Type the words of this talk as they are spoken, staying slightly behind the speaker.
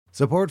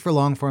Support for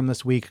Longform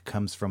this week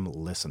comes from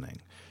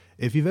Listening.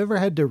 If you've ever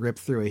had to rip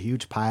through a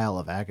huge pile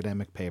of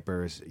academic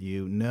papers,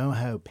 you know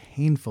how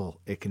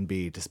painful it can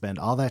be to spend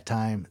all that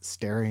time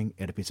staring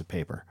at a piece of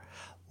paper.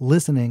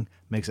 Listening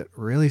makes it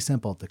really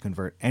simple to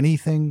convert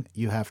anything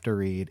you have to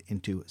read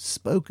into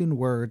spoken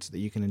words that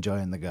you can enjoy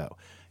on the go.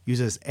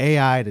 Uses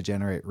AI to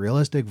generate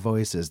realistic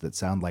voices that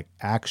sound like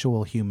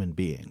actual human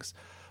beings.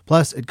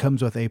 Plus, it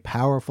comes with a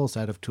powerful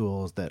set of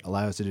tools that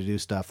allows you to do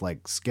stuff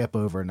like skip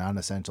over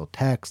non-essential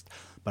text,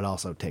 but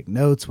also take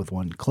notes with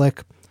one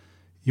click.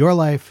 Your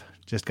life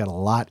just got a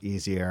lot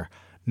easier.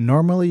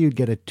 Normally, you'd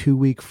get a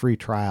 2-week free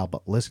trial,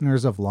 but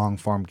listeners of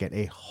Longform get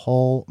a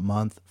whole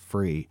month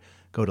free.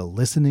 Go to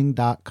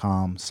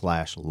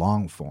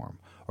listening.com/longform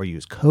or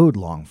use code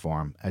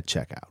longform at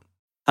checkout.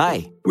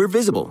 Hi, we're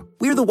Visible.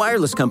 We're the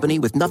wireless company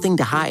with nothing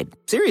to hide.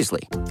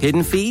 Seriously.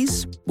 Hidden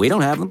fees? We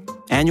don't have them.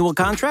 Annual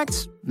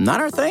contracts? Not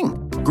our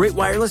thing. Great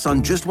wireless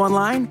on just one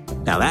line?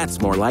 Now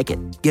that's more like it.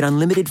 Get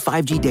unlimited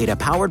 5G data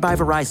powered by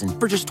Verizon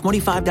for just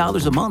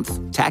 $25 a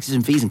month. Taxes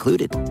and fees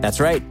included.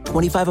 That's right,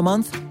 $25 a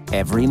month,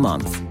 every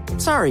month.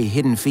 Sorry,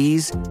 hidden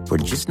fees. We're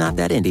just not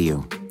that into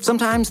you.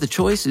 Sometimes the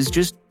choice is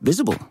just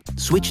Visible.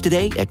 Switch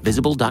today at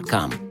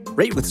Visible.com.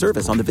 Rate with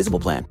service on the Visible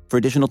plan. For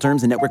additional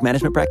terms and network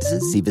management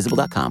practices, see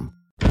Visible.com.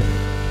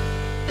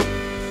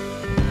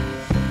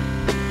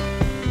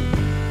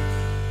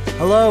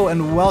 Hello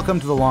and welcome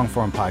to the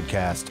Longform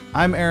Podcast.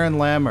 I'm Aaron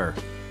Lammer,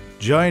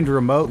 joined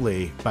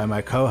remotely by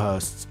my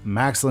co-hosts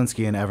Max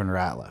Linsky and Evan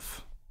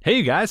Ratliff. Hey,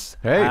 you guys.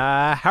 Hey.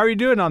 How are you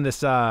doing on this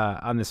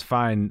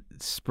fine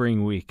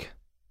spring week?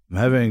 I'm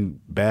having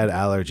bad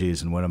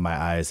allergies and one of my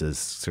eyes is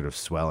sort of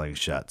swelling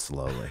shut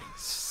slowly.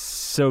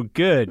 So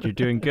good. You're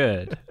doing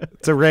good.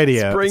 It's a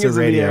radio. Spring it's a is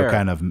in the radio air.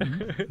 kind of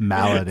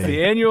malady. It's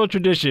the annual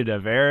tradition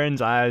of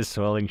Aaron's eyes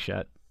swelling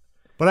shut.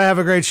 But I have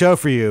a great show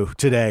for you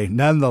today,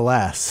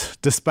 nonetheless,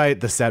 despite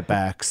the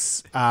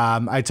setbacks.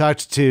 I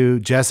talked to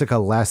Jessica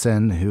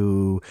Lessin,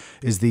 who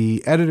is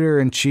the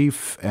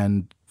editor-in-chief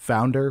and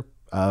founder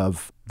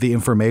of The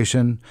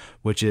Information,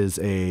 which is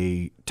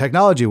a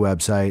technology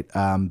website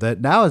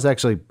that now has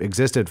actually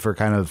existed for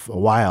kind of a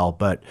while,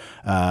 but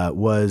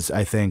was,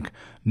 I think,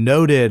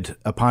 noted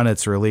upon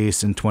its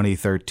release in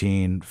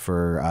 2013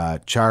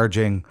 for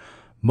charging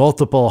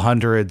multiple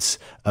hundreds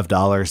of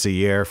dollars a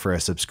year for a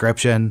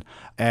subscription.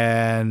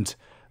 And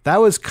that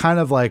was kind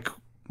of like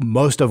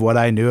most of what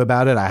I knew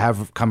about it. I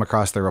have come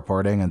across the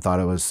reporting and thought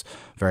it was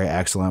very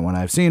excellent when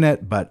I've seen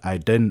it, but I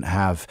didn't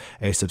have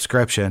a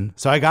subscription.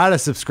 So I got a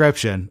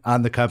subscription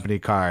on the company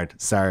card.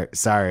 Sorry, Max.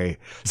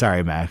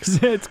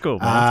 It's cool,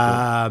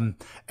 man. It's cool.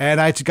 And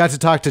I got to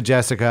talk to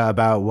Jessica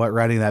about what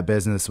running that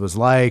business was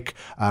like,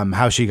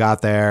 how she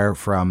got there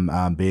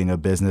from being a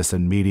business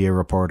and media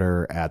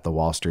reporter at the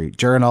Wall Street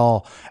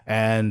Journal.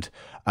 And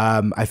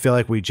I feel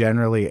like we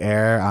generally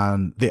err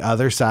on the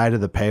other side of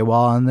the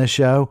paywall on this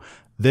show.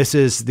 This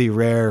is the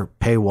rare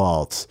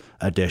paywalled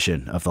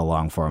edition of the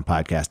Longform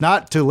Podcast.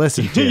 Not to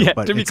listen to, Yeah,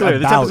 but to be it's clear,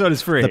 this about episode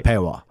is free. The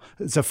paywall.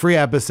 It's a free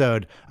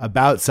episode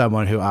about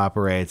someone who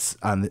operates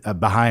on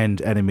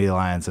behind enemy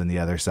lines on the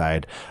other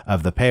side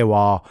of the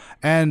paywall,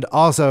 and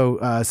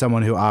also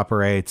someone who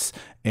operates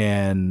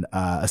in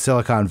a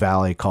Silicon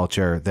Valley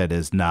culture that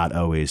is not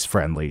always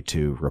friendly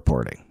to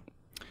reporting.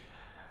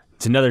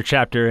 It's another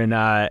chapter in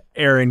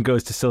Aaron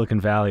Goes to Silicon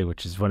Valley,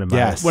 which is one of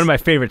my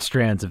favorite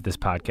strands of this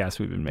podcast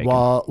we've been making.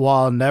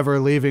 While never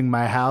leaving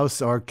my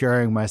house or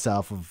curing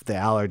myself of the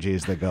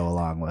allergies that go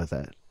along with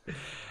it.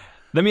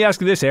 Let me ask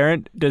you this,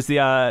 Aaron. Does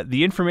the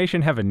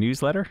Information have a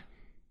newsletter?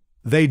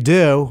 They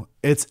do.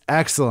 It's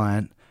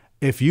excellent.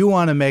 If you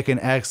want to make an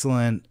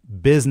excellent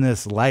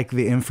business like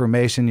The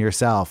Information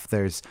yourself,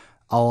 there's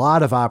a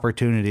lot of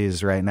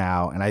opportunities right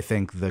now. And I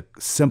think the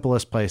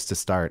simplest place to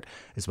start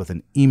is with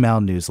an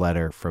email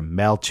newsletter from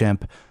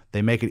MailChimp.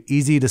 They make it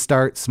easy to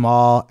start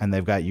small, and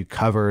they've got you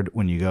covered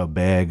when you go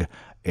big.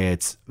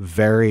 It's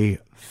very,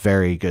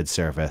 very good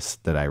service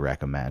that I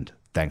recommend.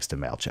 Thanks to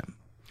MailChimp.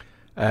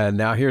 And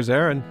now here's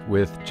Aaron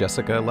with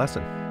Jessica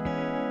Lessin.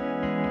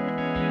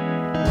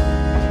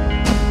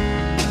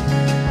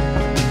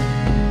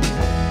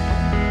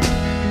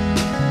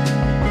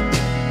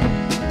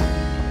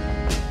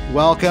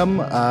 Welcome,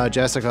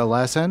 Jessica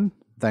Lessin.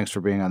 Thanks for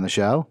being on the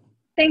show.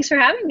 Thanks for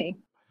having me.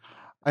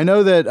 I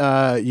know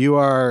that you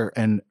are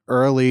an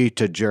early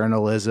to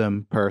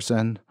journalism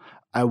person.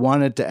 I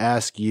wanted to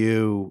ask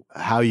you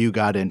how you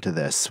got into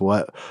this.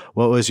 What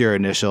was your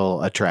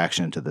initial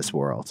attraction to this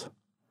world?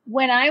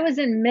 When I was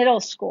in middle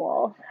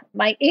school,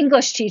 my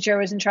English teacher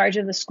was in charge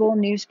of the school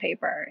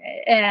newspaper,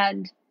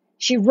 and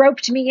she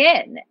roped me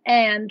in.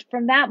 And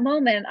from that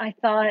moment, I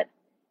thought,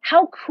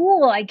 how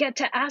cool, I get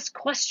to ask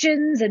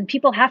questions and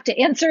people have to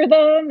answer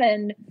them.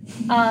 And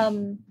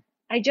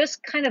I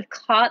just kind of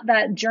caught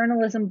that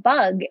journalism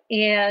bug.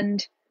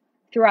 And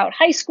throughout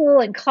high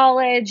school and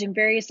college and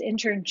various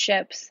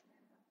internships,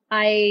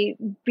 I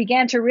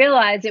began to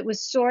realize it was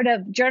sort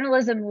of,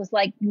 journalism was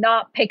like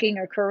not picking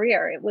a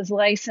career. It was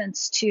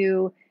licensed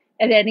to,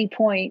 at any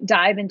point,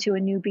 dive into a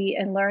new beat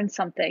and learn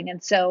something.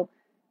 And so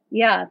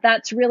Yeah,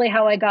 that's really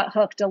how I got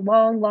hooked a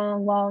long,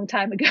 long, long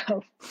time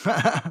ago.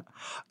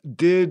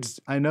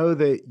 I know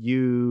that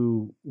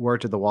you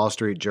worked at the Wall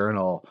Street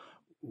Journal.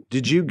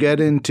 Did you get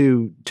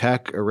into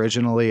tech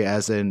originally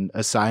as an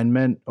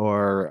assignment,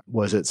 or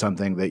was it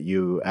something that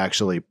you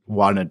actually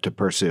wanted to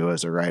pursue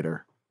as a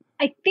writer?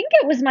 I think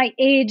it was my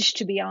age,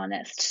 to be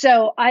honest.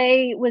 So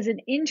I was an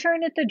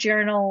intern at the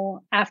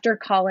Journal after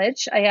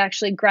college. I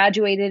actually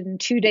graduated and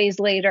 2 days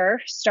later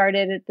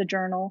started at the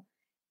Journal.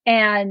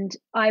 And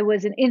I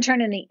was an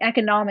intern in the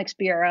Economics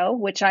Bureau,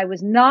 which I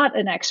was not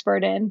an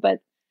expert in, but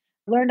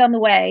learned on the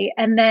way.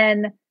 And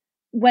then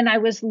when I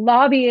was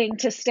lobbying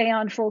to stay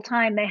on full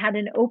time, they had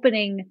an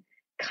opening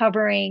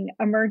covering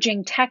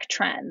emerging tech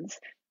trends.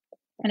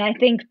 And I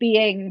think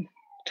being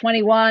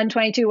 21,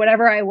 22,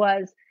 whatever I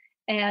was,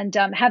 and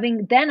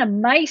having then a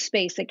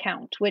MySpace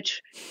account,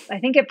 which I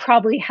think it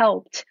probably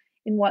helped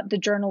in what the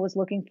Journal was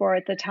looking for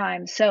at the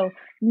time. So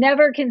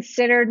never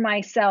considered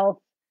myself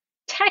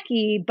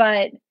techie,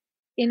 but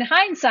in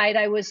hindsight,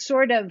 I was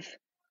sort of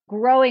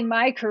growing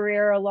my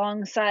career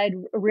alongside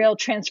a real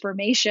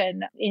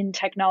transformation in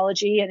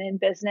technology and in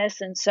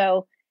business. And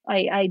so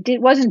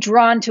wasn't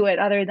drawn to it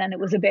other than it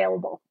was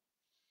available.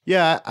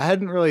 Yeah, I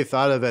hadn't really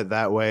thought of it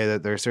that way,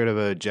 that there's sort of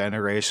a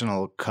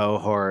generational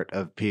cohort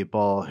of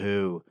people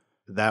who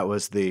that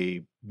was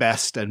the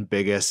best and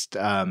biggest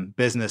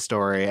business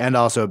story, and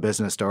also a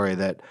business story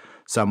that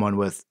someone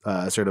with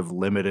sort of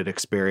limited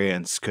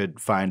experience could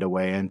find a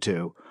way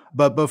into.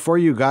 But before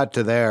you got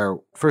to there,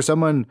 for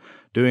someone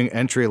doing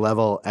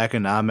entry-level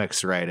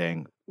economics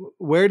writing,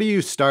 where do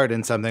you start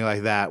in something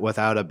like that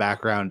without a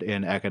background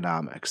in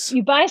economics?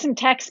 You buy some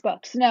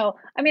textbooks. No,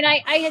 I mean,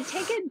 I had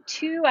taken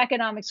 2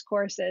 economics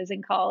courses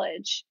in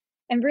college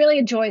and really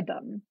enjoyed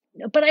them.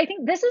 But I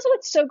think this is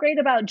what's so great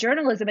about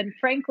journalism and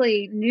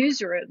frankly,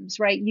 newsrooms,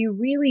 right? You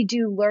really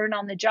do learn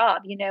on the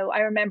job. I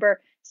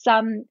remember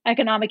some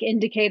economic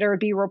indicator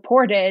would be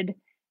reported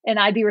and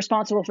I'd be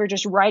responsible for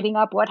just writing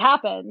up what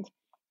happened.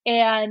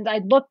 And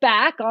I'd look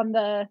back on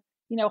the,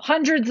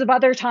 hundreds of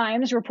other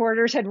times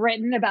reporters had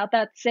written about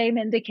that same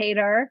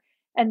indicator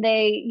and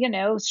they,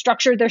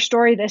 structured their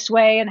story this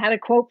way and had a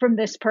quote from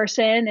this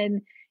person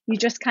and you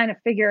just kind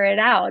of figure it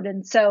out.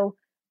 And so,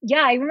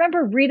 yeah, I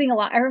remember reading a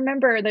lot. I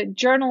remember the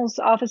Journal's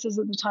offices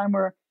at the time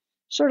were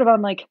sort of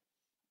on like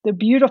the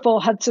beautiful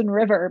Hudson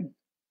River.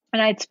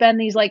 And I'd spend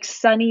these like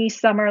sunny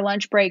summer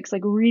lunch breaks,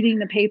 like reading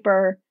the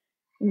paper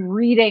and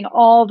reading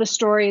all the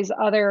stories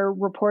other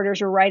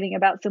reporters were writing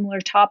about similar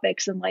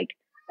topics and like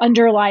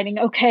underlining,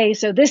 okay,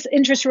 so this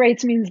interest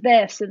rates means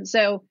this. And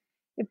so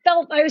it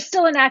felt I was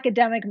still in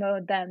academic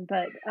mode then,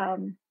 but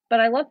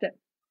I loved it.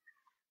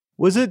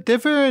 Was it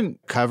different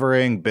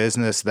covering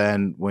business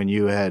then when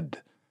you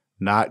had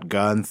not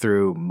gone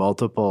through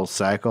multiple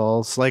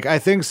cycles? Like, I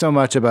think so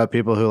much about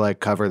people who like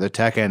cover the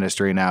tech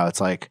industry now.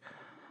 It's like,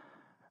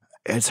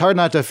 it's hard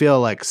not to feel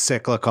like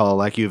cyclical,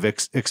 like you've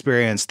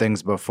experienced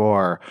things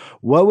before.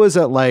 What was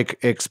it like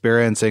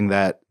experiencing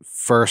that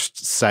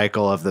first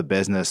cycle of the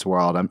business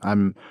world? I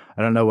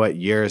don't know what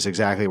years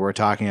exactly we're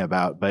talking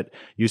about, but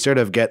you sort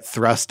of get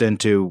thrust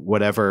into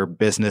whatever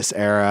business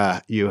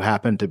era you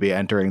happen to be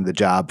entering the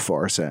job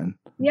force in.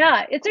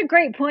 Yeah, it's a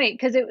great point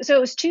because it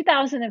was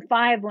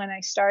 2005 when I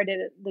started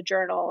at the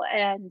Journal,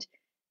 and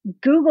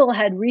Google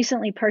had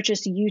recently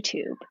purchased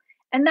YouTube.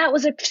 And that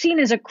was seen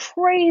as a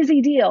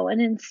crazy deal,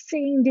 an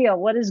insane deal.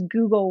 What does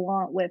Google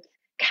want with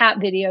cat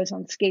videos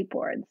on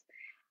skateboards?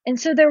 And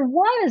so there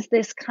was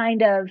this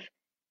kind of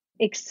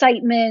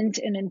excitement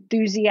and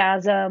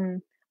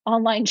enthusiasm.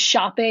 Online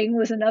shopping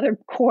was another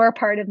core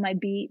part of my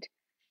beat.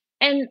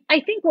 And I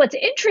think what's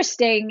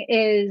interesting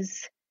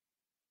is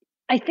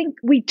I think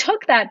we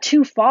took that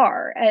too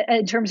far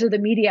in terms of the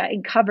media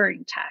in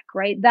covering tech,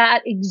 right?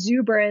 That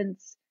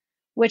exuberance,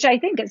 which I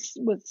think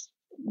was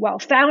well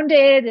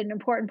founded, an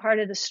important part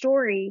of the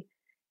story,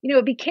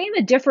 it became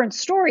a different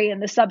story in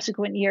the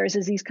subsequent years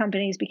as these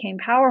companies became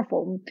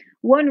powerful.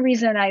 One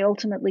reason I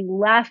ultimately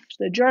left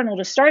the Journal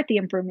to start the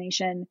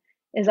Information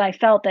is I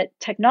felt that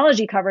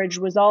technology coverage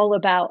was all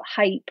about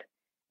hype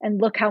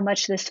and look how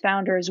much this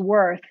founder is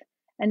worth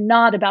and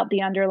not about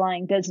the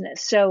underlying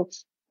business. So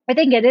I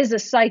think it is a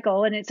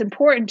cycle, and it's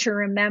important to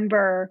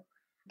remember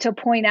to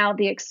point out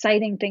the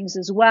exciting things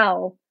as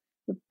well.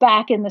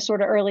 Back in the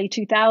sort of early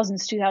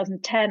 2000s,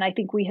 2010, I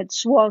think we had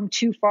swung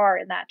too far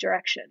in that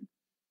direction.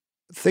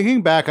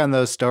 Thinking back on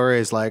those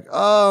stories, like,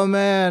 oh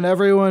man,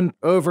 everyone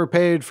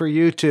overpaid for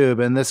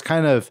YouTube, and this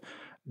kind of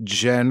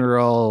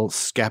general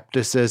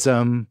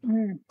skepticism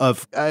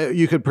of,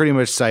 you could pretty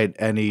much cite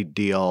any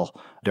deal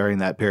during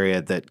that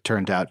period that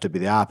turned out to be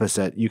the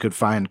opposite. You could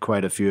find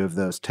quite a few of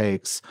those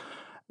takes.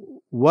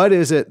 What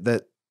is it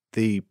that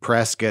the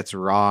press gets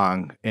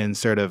wrong in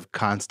sort of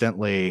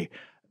constantly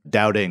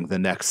doubting the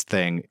next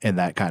thing in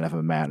that kind of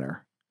a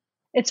manner?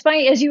 It's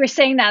funny, as you were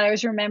saying that, I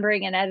was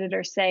remembering an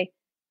editor say,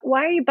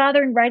 why are you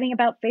bothering writing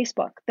about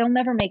Facebook? They'll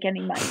never make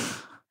any money.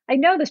 I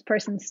know this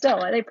person still.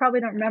 They probably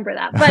don't remember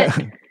that. But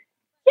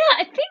yeah,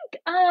 I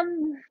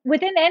think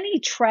within any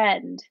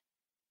trend,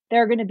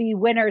 there are going to be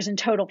winners and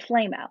total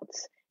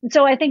flameouts. And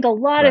so I think a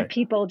lot of Right.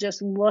 people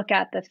just look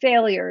at the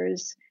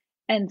failures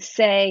and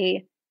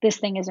say, this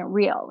thing isn't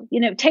real.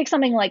 Take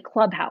something like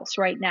Clubhouse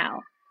right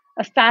now,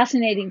 a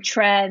fascinating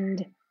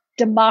trend,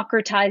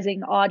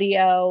 democratizing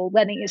audio,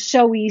 letting it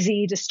so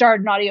easy to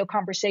start an audio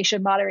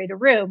conversation, moderate a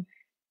room.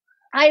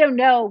 I don't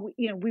know,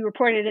 we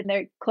reported and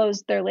they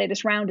closed their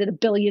latest round at $1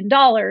 billion.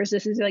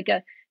 This is like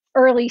a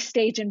early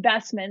stage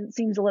investment. It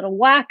seems a little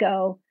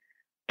wacko,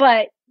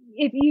 but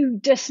if you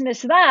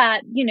dismiss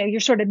that, you're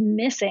sort of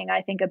missing,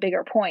 I think, a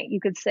bigger point. You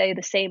could say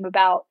the same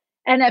about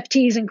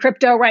NFTs and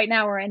crypto right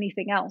now or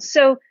anything else.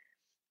 So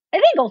I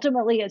think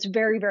ultimately it's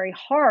very, very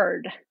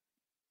hard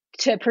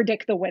to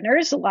predict the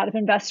winners. A lot of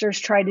investors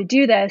try to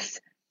do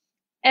this.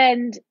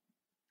 And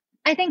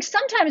I think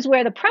sometimes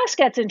where the press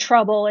gets in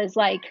trouble is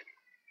like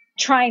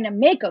trying to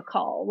make a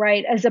call,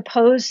 right? As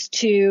opposed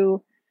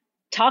to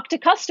talk to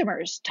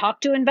customers,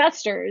 talk to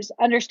investors,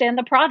 understand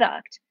the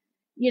product,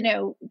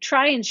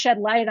 try and shed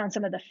light on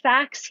some of the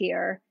facts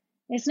here.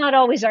 It's not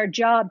always our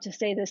job to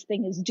say this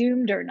thing is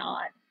doomed or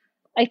not.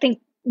 I think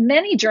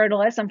many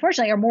journalists,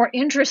 unfortunately, are more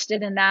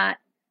interested in that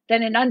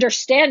than in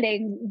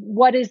understanding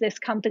what is this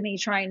company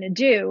trying to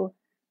do.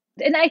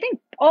 And I think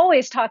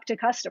always talk to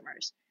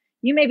customers.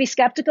 You may be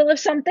skeptical of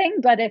something,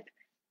 but if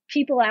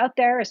people out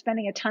there are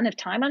spending a ton of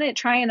time on it,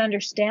 try and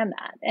understand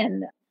that.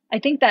 And I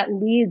think that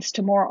leads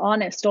to more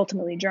honest,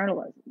 ultimately,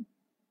 journalism.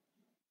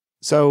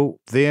 So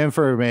the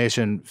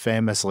information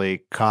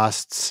famously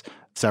costs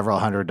several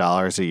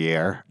 $100s a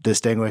year,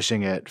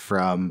 distinguishing it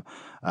from,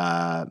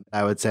 I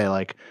would say,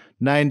 like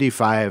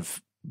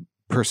 95%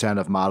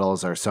 of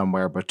models are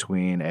somewhere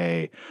between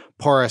a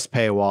porous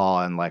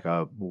paywall and like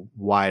a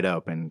wide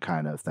open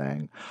kind of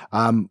thing,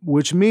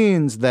 which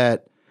means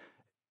that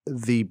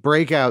the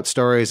breakout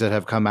stories that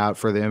have come out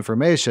for the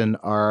information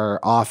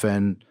are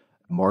often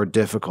more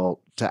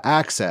difficult to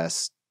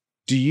access.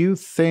 Do you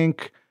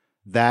think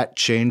that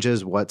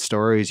changes what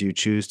stories you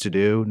choose to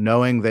do,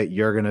 knowing that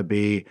you're going to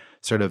be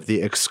sort of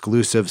the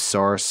exclusive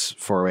source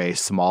for a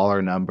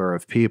smaller number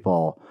of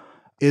people?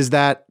 Is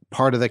that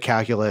part of the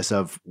calculus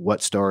of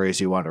what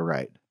stories you want to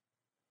write?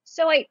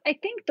 So I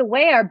think the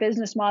way our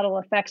business model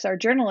affects our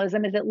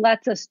journalism is it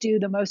lets us do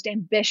the most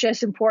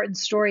ambitious, important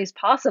stories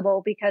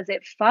possible because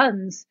it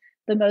funds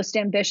the most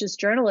ambitious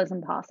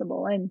journalism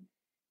possible. And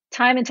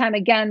time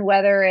again,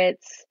 whether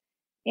it's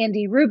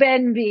Andy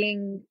Rubin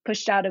being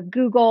pushed out of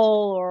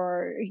Google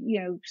or,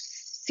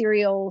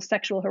 serial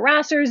sexual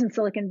harassers in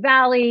Silicon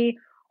Valley,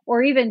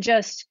 or even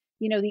just,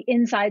 the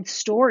inside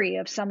story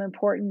of some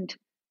important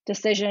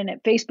decision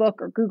at Facebook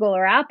or Google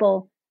or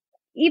Apple,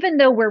 even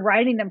though we're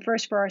writing them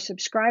first for our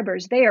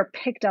subscribers, they are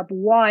picked up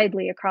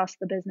widely across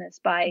the business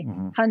by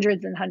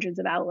hundreds and hundreds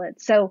of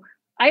outlets. So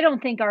I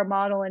don't think our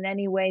model in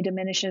any way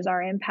diminishes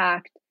our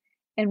impact.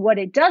 And what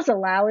it does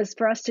allow is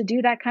for us to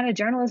do that kind of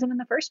journalism in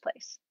the first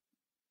place.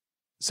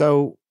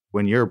 So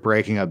when you're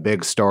breaking a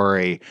big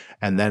story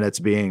and then it's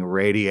being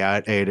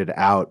radiated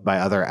out by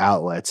other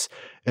outlets,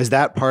 is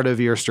that part of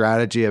your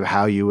strategy of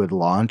how you would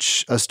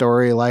launch a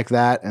story like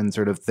that and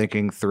sort of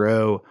thinking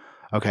through,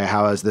 okay,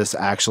 how is this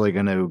actually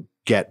going to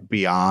get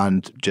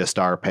beyond just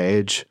our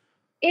page?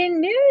 In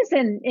news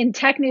and in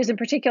tech news in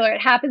particular,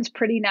 it happens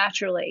pretty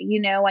naturally.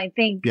 I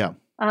think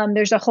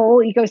there's a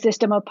whole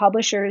ecosystem of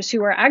publishers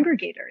who are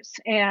aggregators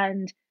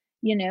and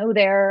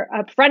they're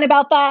upfront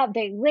about that.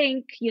 They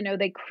link,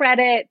 they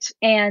credit,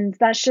 and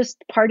that's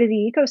just part of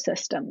the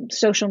ecosystem.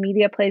 Social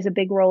media plays a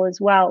big role as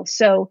well.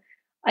 So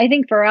I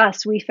think for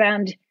us, we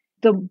found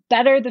the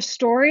better the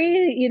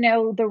story,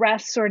 the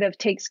rest sort of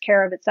takes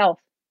care of itself.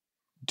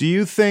 Do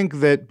you think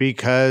that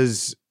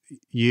because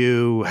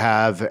you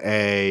have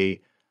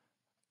a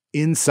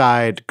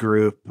inside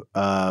group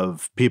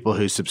of people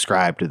who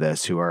subscribe to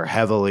this, who are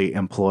heavily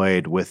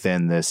employed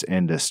within this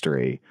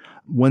industry,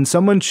 when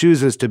someone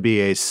chooses to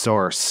be a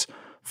source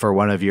for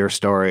one of your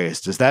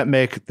stories, does that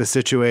make the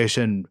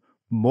situation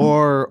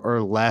more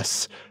or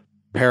less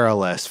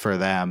perilous for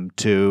them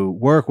to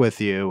work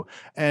with you?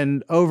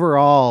 And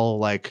overall,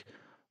 like,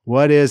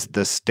 what is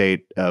the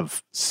state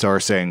of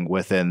sourcing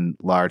within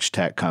large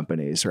tech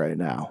companies right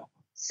now?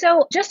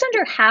 So just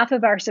under half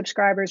of our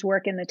subscribers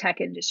work in the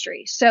tech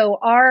industry. So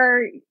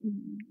our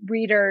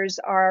readers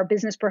are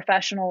business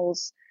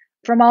professionals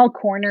from all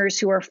corners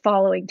who are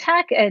following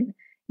tech. And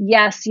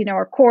yes,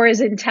 our core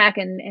is in tech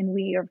and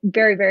we are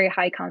very, very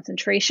high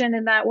concentration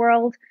in that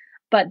world,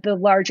 but the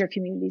larger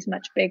community is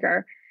much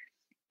bigger.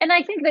 And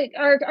I think that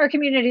our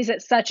community is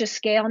at such a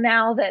scale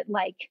now that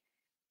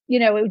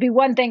it would be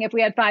one thing if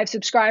we had 5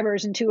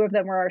 subscribers and 2 of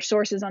them were our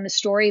sources on a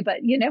story, but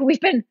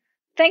we've been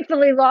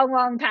thankfully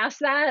long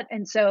past that.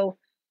 And so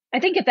I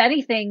think if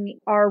anything,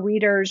 our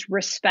readers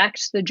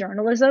respect the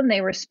journalism,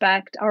 they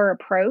respect our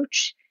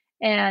approach,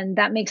 and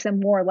that makes them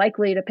more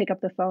likely to pick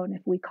up the phone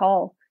if we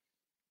call.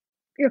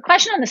 Your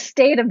question on the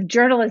state of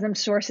journalism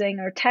sourcing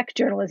or tech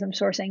journalism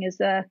sourcing is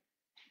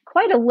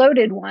quite a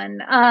loaded one.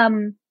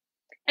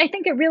 I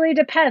think it really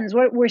depends.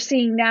 What we're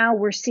seeing now,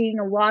 we're seeing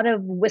a lot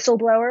of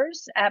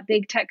whistleblowers at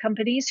big tech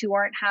companies who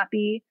aren't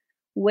happy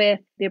with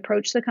the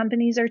approach the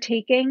companies are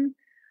taking.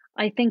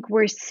 I think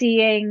we're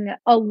seeing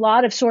a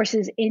lot of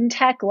sources in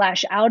tech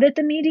lash out at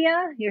the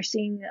media. You're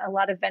seeing a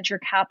lot of venture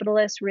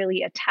capitalists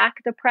really attack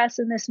the press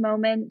in this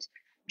moment,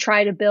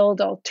 try to build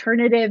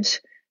alternative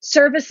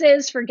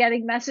services for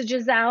getting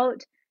messages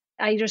out.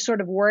 I just sort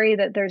of worry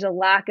that there's a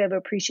lack of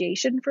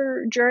appreciation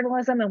for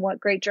journalism and what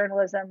great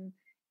journalism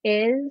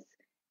is.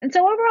 And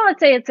so overall,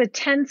 I'd say it's a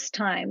tense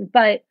time.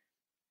 But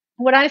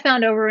what I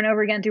found over and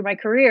over again through my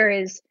career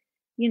is,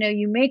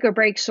 you make or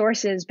break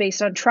sources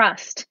based on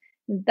trust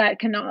that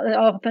can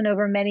often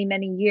over many,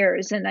 many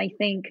years. And I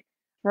think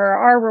for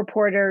our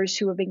reporters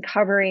who have been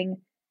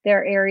covering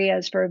their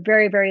areas for a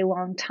very, very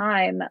long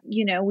time,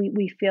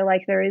 we feel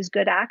like there is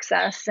good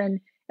access. And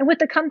with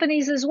the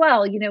companies as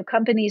well,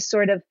 companies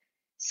sort of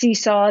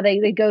seesaw,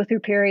 they go through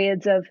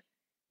periods of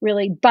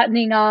really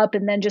buttoning up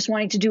and then just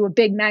wanting to do a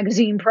big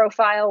magazine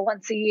profile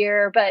once a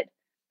year. But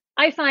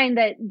I find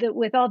that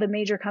with all the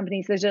major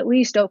companies, there's at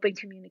least open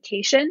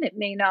communication. It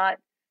may not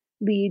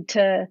lead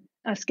to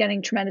us getting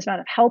a tremendous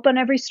amount of help on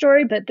every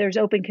story, but there's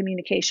open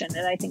communication.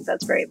 And I think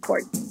that's very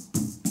important.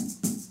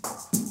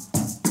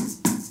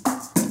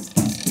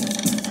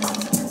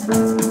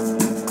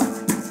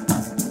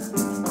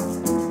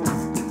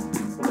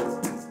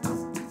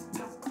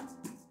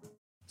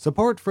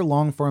 Support for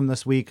Longform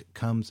this week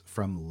comes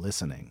from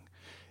listening.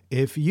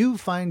 If you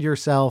find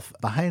yourself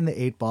behind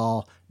the eight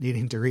ball,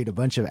 needing to read a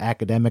bunch of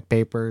academic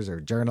papers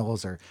or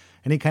journals or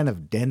any kind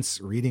of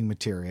dense reading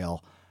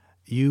material,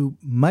 you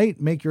might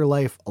make your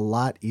life a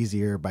lot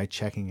easier by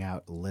checking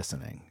out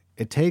listening.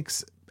 It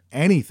takes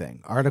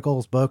anything,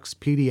 articles, books,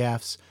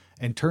 PDFs,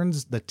 and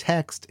turns the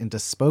text into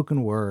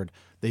spoken word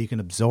that you can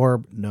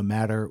absorb no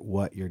matter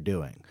what you're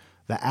doing.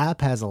 The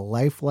app has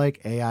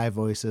lifelike AI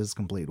voices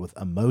complete with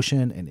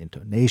emotion and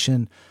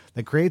intonation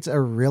that creates a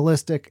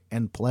realistic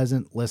and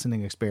pleasant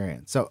listening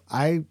experience. So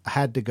I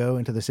had to go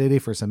into the city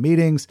for some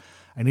meetings.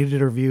 I needed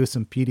to review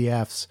some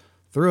PDFs,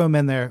 threw them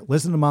in there,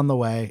 listened to them on the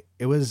way.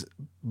 It was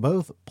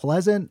both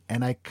pleasant,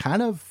 and I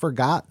kind of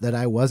forgot that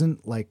I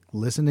wasn't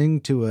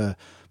listening to a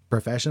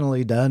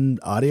professionally done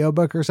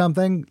audiobook or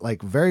something.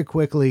 Very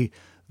quickly,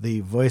 the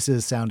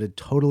voices sounded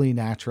totally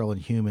natural and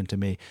human to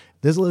me.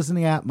 This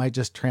listening app might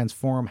just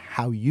transform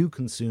how you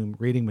consume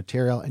reading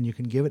material, and you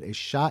can give it a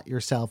shot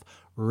yourself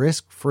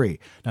risk-free.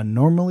 Now,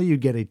 normally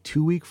you'd get a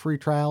 2-week free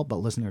trial, but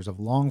listeners of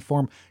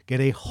Longform get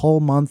a whole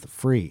month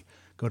free.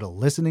 Go to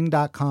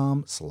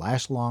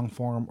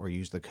listening.com/longform or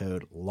use the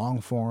code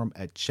longform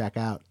at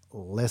checkout.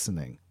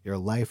 Listening. Your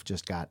life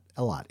just got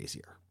a lot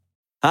easier.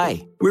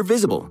 Hi, we're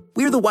Visible.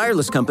 We're the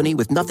wireless company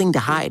with nothing to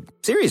hide.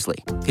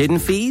 Seriously. Hidden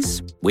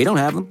fees? We don't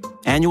have them.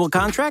 Annual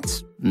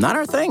contracts? Not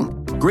our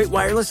thing. Great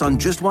wireless on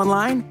just one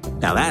line?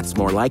 Now that's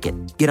more like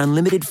it. Get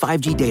unlimited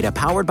 5G data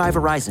powered by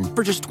Verizon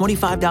for just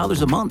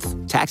 $25 a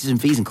month. Taxes and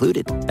fees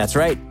included. That's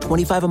right,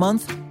 $25 a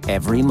month,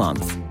 every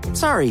month.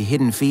 Sorry,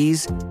 hidden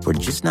fees. We're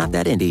just not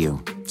that into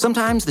you.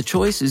 Sometimes the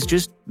choice is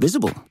just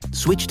Visible.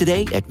 Switch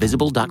today at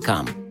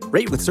Visible.com.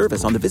 Rate with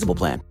service on the Visible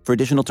plan. For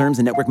additional terms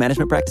and network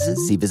management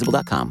practices, see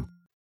Visible.com.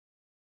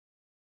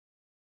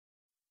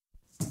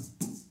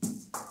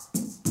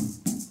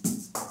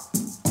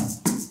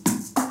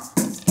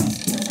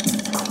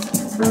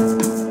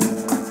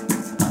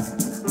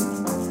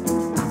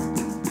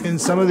 In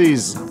some of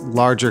these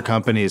larger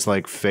companies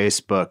like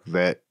Facebook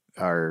that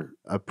are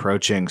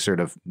approaching sort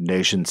of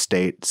nation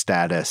state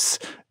status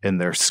in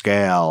their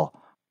scale,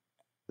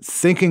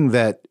 thinking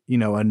that,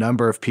 a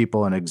number of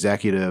people in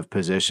executive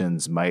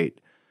positions might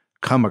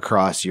come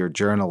across your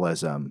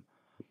journalism,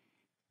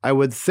 I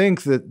would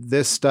think that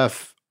this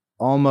stuff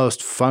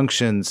almost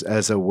functions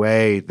as a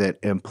way that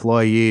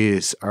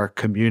employees are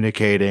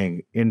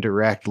communicating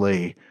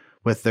indirectly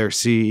with their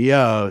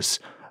CEOs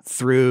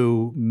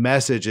through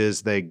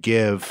messages they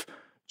give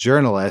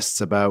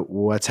journalists about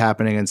what's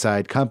happening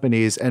inside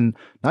companies, and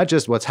not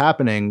just what's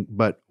happening,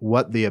 but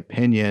what the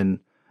opinion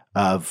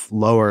of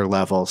lower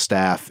level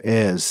staff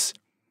is.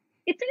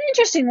 It's an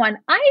interesting one.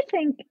 I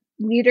think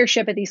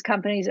leadership at these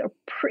companies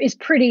is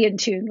pretty in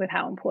tune with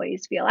how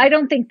employees feel. I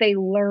don't think they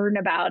learn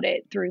about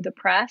it through the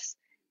press.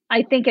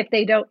 I think if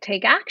they don't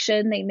take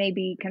action, they may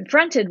be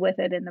confronted with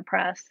it in the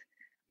press.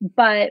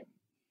 But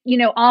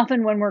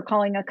often when we're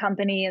calling a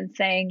company and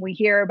saying, we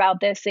hear about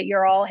this at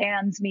your all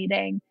hands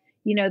meeting,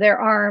 they're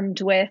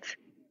armed with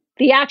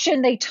the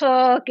action they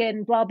took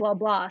and blah, blah,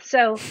 blah.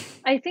 So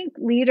I think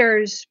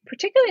leaders,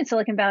 particularly in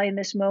Silicon Valley in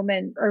this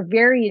moment, are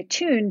very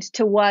attuned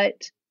to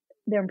what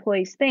their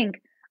employees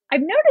think.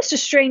 I've noticed a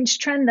strange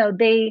trend, though.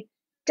 They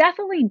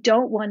definitely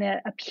don't want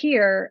to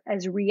appear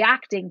as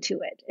reacting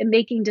to it and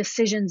making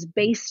decisions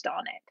based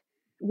on it.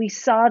 We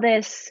saw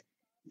this,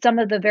 some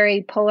of the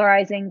very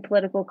polarizing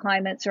political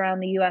climates around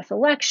the US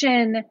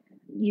election.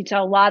 You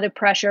saw a lot of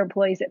pressure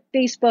employees at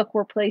Facebook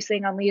were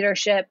placing on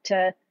leadership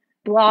to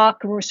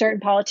block certain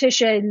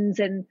politicians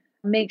and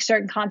make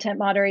certain content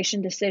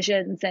moderation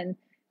decisions. And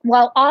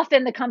while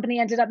often the company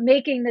ended up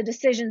making the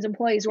decisions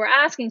employees were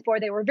asking for,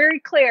 they were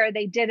very clear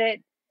they did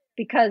it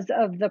because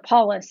of the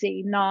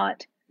policy,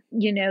 not,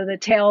 the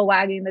tail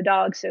wagging the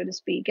dog, so to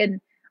speak.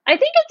 And I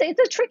think it's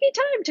a tricky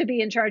time to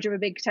be in charge of a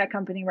big tech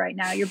company right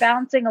now. You're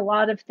balancing a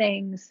lot of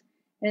things,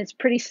 and it's a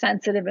pretty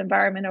sensitive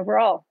environment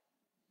overall.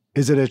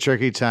 Is it a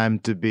tricky time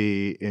to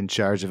be in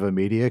charge of a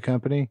media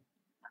company?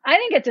 I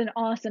think it's an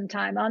awesome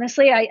time.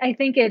 Honestly, I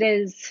think it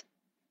is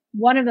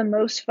one of the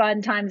most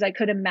fun times I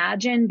could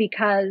imagine,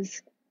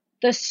 because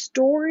the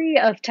story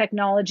of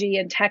technology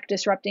and tech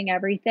disrupting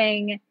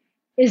everything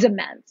is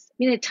immense. I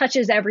mean, it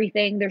touches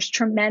everything. There's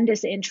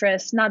tremendous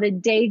interest. Not a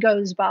day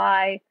goes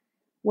by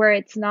where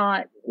it's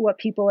not what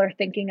people are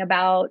thinking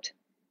about.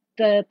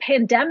 The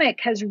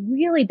pandemic has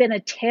really been a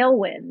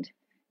tailwind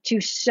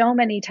to so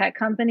many tech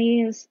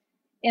companies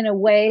in a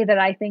way that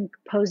I think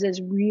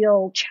poses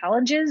real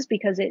challenges,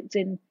 because it's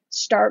in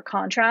stark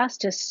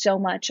contrast to so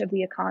much of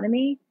the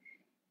economy.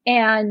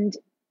 And,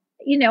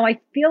 I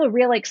feel a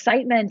real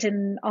excitement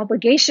and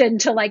obligation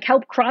to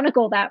help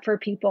chronicle that for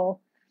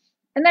people.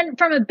 And then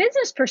from a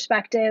business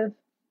perspective,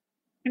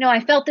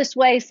 I felt this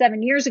way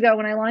 7 years ago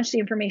when I launched the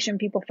information.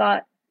 People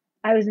thought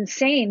I was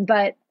insane.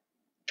 But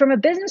from a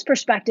business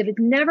perspective, it's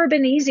never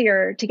been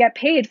easier to get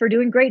paid for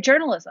doing great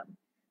journalism.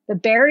 The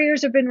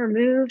barriers have been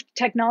removed.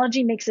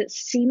 Technology makes it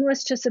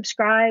seamless to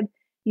subscribe.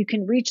 You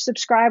can reach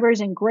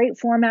subscribers in great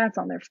formats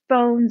on their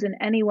phones and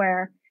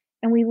anywhere.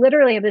 And we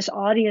literally have this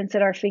audience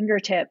at our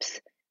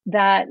fingertips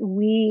that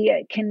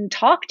we can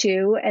talk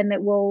to, and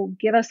that will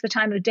give us the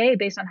time of day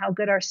based on how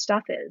good our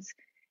stuff is.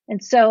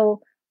 And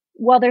so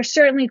while there's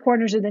certainly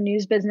corners of the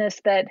news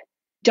business that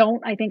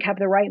don't, I think, have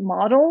the right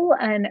model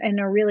and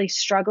are really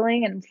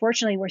struggling, and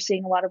unfortunately we're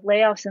seeing a lot of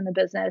layoffs in the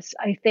business,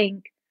 I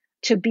think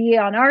to be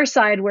on our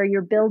side where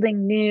you're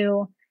building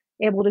new,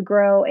 able to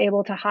grow,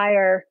 able to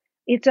hire,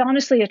 it's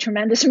honestly a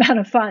tremendous amount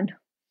of fun.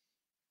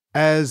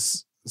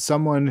 As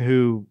someone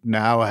who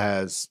now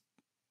has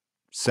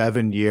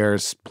 7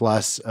 years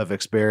plus of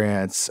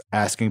experience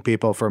asking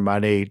people for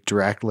money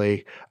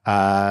directly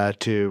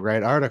to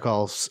write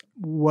articles,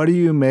 what do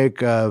you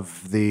make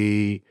of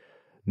the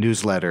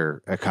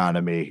newsletter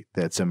economy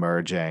that's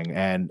emerging?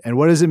 And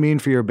what does it mean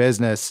for your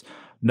business,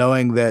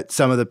 knowing that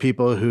some of the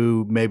people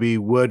who maybe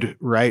would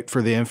write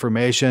for the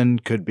information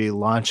could be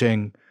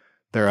launching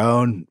their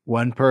own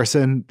one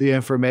person, the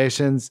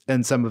informations,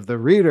 and some of the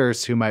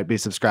readers who might be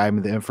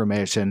subscribing to the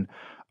information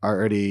are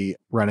already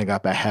running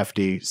up a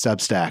hefty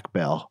Substack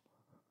bill?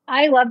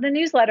 I love the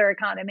newsletter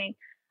economy.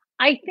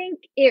 I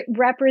think it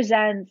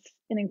represents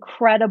an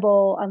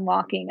incredible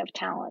unlocking of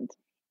talent.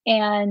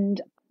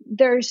 And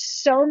there's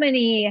so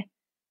many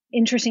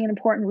interesting and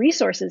important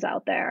resources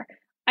out there.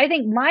 I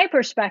think my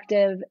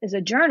perspective as a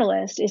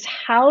journalist is,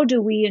 how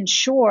do we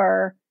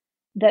ensure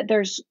that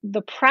there's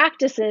the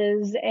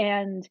practices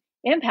and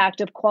impact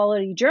of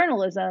quality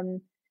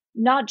journalism,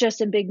 not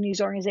just in big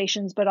news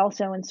organizations, but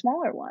also in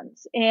smaller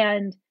ones?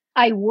 And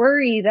I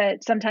worry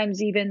that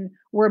sometimes even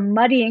we're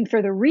muddying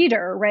for the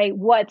reader, right?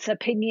 What's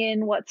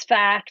opinion, what's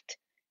fact?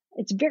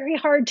 It's very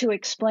hard to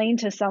explain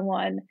to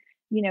someone,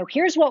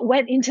 here's what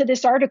went into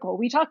this article.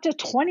 We talked to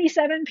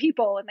 27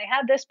 people and they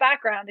had this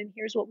background, and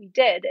here's what we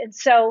did. And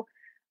so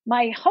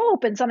my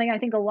hope, and something I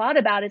think a lot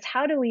about, is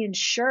how do we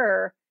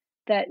ensure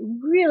that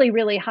really,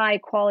 really high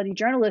quality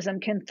journalism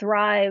can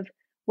thrive,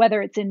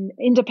 whether it's in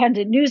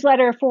independent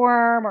newsletter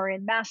form or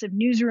in massive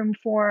newsroom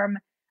form.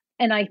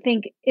 And I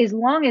think as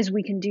long as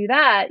we can do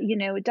that,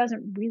 it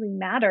doesn't really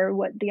matter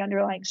what the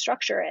underlying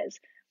structure is.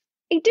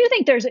 I do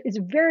think it's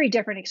a very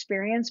different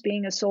experience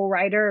being a sole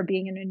writer or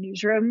being in a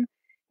newsroom.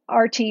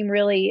 Our team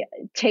really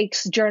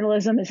takes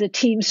journalism as a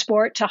team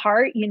sport to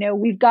heart.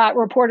 We've got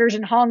reporters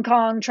in Hong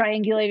Kong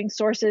triangulating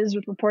sources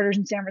with reporters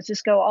in San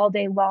Francisco all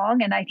day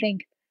long. And I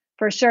think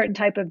for a certain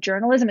type of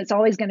journalism, it's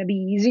always going to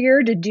be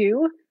easier to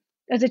do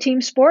as a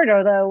team sport,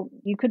 although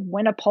you could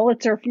win a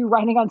Pulitzer if you're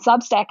writing on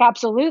Substack.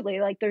 Absolutely.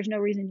 There's no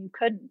reason you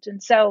couldn't.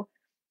 And so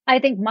I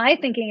think my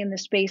thinking in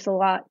this space a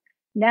lot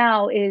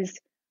now is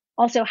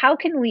also, how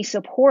can we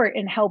support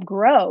and help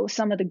grow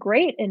some of the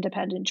great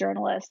independent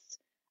journalists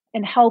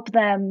and help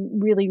them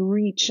really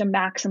reach a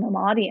maximum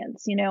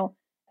audience?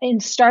 In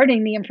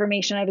starting the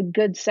information, I have a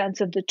good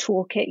sense of the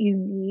toolkit you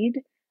need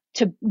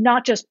to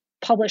not just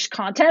publish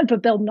content,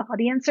 but build an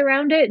audience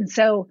around it. And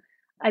so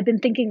I've been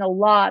thinking a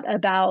lot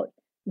about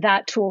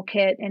that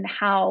toolkit and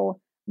how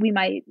we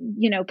might,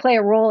 play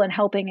a role in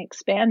helping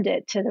expand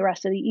it to the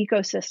rest of the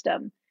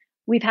ecosystem.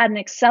 We've had an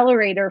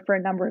accelerator for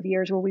a number of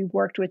years where we've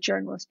worked with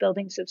journalists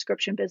building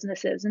subscription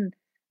businesses. And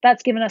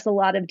that's given us a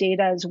lot of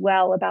data as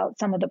well about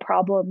some of the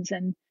problems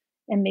and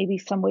maybe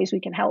some ways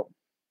we can help.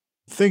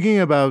 Thinking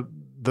about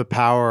the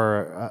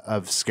power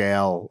of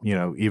scale,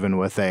 even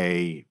with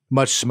a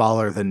much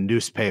smaller than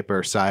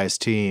newspaper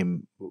sized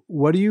team,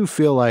 what do you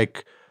feel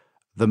like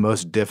the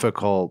most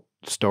difficult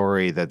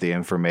story that the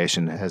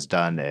information has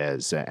done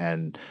is,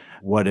 and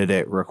what did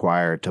it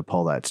require to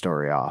pull that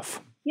story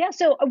off? Yeah,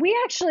 so we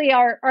actually,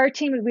 our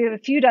team, we have a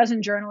few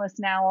dozen journalists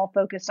now all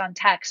focused on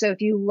tech. So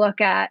if you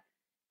look at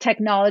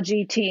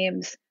technology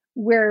teams,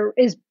 we're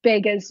as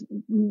big as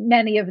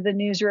many of the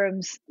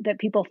newsrooms that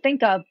people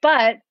think of.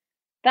 But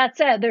that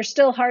said, there's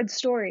still hard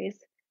stories.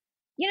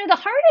 The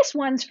hardest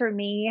ones for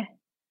me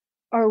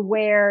are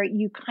where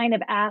you kind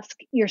of ask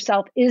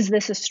yourself, is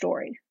this a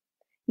story?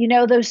 You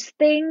know, those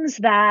things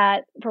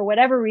that for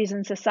whatever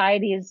reason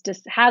society is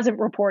just hasn't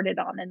reported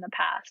on in the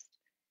past.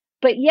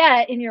 But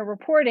yet in your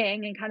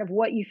reporting and kind of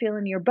what you feel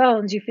in your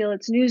bones, you feel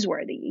it's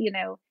newsworthy. You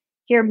know,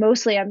 here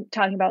mostly I'm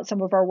talking about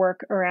some of our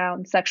work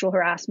around sexual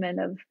harassment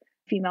of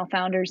female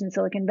founders in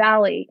Silicon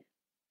Valley.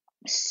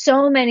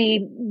 So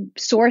many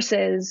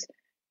sources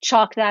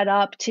chalk that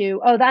up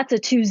to, oh, that's a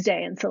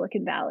Tuesday in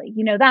Silicon Valley.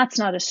 You know, that's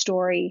not a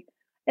story.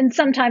 And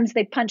sometimes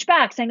they punch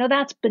back saying, oh,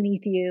 that's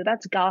beneath you.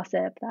 That's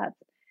gossip.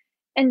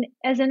 And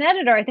as an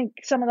editor, I think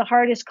some of the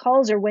hardest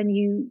calls are when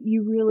you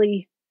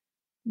really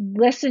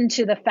listen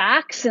to the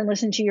facts and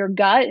listen to your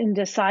gut and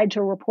decide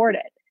to report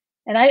it.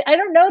 And I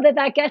don't know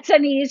that gets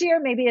any easier.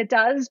 Maybe it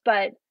does,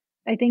 but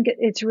I think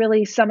it's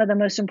really some of the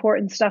most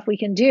important stuff we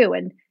can do.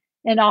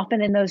 And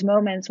often in those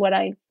moments, what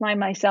I find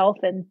myself,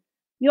 and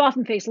you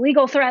often face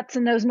legal threats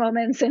in those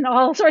moments and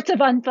all sorts of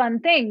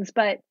unfun things.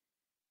 But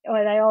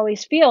what I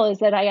always feel is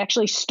that I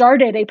actually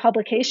started a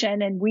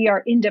publication and we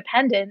are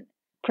independent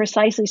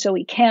precisely so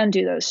we can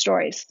do those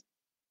stories.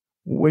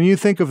 When you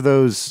think of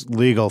those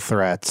legal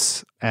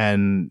threats,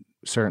 and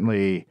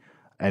certainly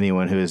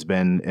anyone who has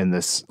been in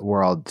this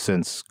world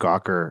since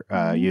Gawker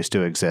used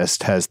to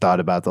exist has thought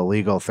about the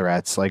legal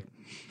threats, like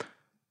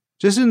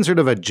just in sort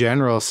of a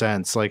general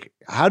sense, like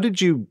how did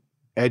you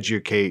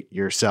educate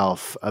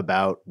yourself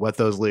about what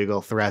those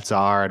legal threats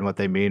are and what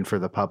they mean for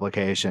the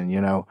publication? You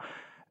know,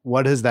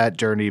 what has that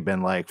journey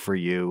been like for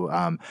you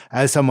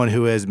as someone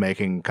who is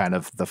making kind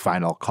of the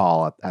final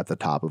call at the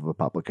top of a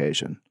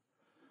publication?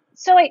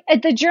 So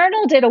the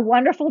Journal did a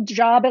wonderful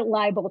job at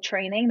libel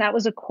training. That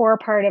was a core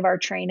part of our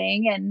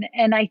training.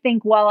 And I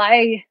think while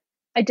I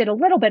did a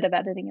little bit of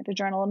editing at the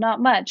Journal, not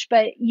much,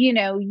 but you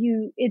know,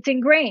 it's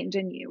ingrained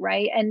in you,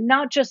 right? And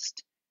not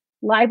just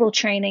libel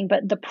training,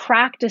 but the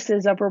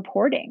practices of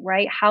reporting,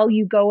 right? How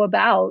you go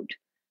about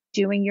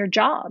doing your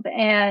job.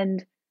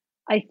 And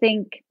I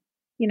think,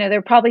 you know, there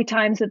are probably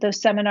times that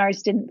those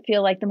seminars didn't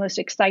feel like the most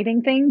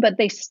exciting thing, but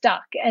they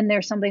stuck. And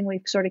there's something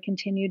we've sort of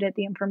continued at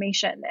the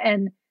Information.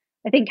 And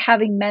I think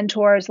having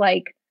mentors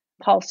like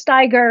Paul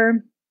Steiger,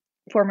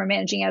 former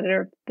managing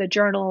editor of the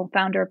Journal,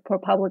 founder of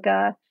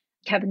ProPublica,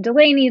 Kevin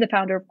Delaney, the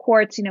founder of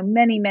Quartz, you know,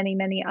 many, many,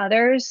 many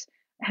others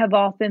have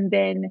often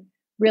been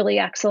really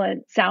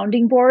excellent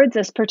sounding boards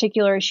as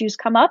particular issues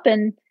come up.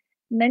 And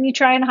then you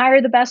try and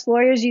hire the best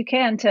lawyers you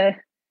can to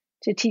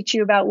teach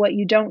you about what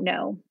you don't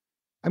know.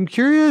 I'm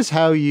curious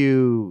how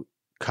you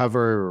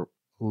cover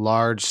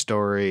large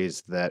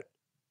stories that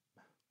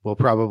will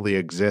probably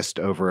exist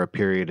over a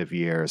period of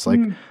years.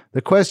 Like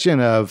the question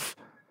of,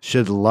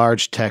 should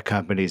large tech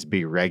companies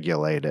be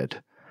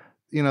regulated?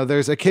 You know,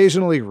 there's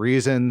occasionally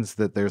reasons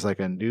that there's like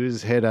a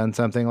news hit on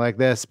something like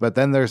this, but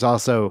then there's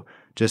also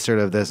just sort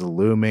of this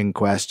looming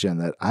question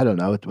that, I don't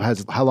know,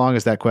 how long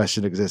has that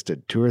question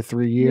existed? 2 or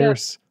 3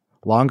 years?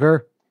 Yep.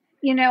 Longer?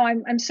 You know,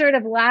 I'm sort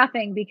of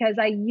laughing because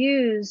I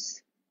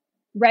use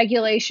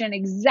regulation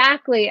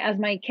exactly as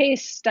my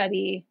case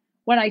study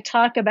when I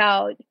talk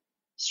about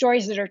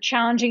stories that are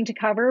challenging to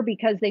cover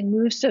because they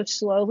move so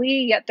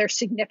slowly, yet their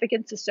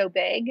significance is so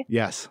big.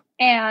 Yes.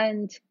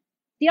 And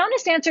the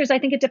honest answer is, I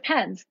think it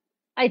depends.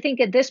 I think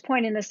at this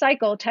point in the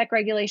cycle, tech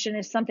regulation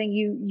is something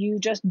you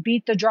just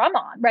beat the drum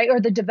on, right? Or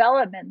the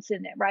developments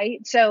in it,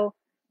 right? So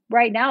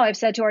right now I've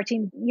said to our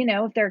team, you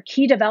know, if there are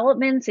key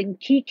developments and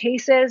key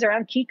cases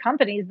around key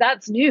companies,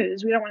 that's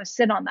news. We don't want to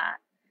sit on that.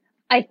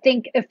 I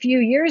think a few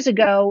years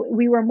ago,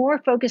 we were more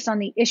focused on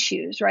the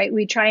issues, right?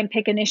 We try and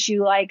pick an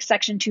issue like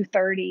Section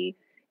 230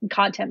 and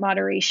content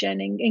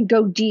moderation and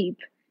go deep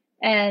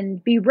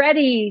and be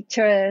ready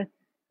to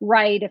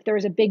write if there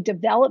was a big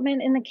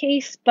development in the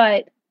case.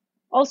 But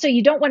also,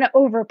 you don't want to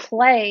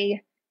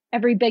overplay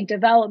every big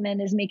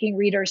development as making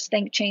readers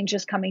think change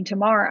is coming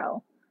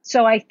tomorrow.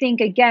 So I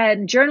think,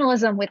 again,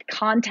 journalism with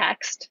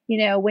context,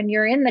 you know, when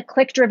you're in the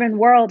click-driven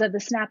world of the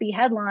snappy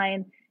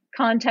headline,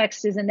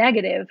 context is a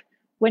negative.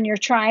 When you're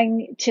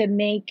trying to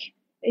make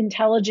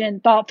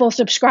intelligent, thoughtful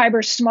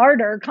subscribers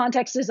smarter,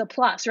 context is a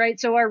plus, right?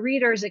 So our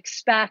readers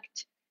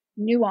expect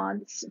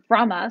nuance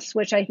from us,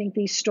 which I think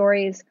these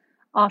stories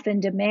often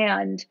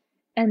demand.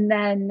 And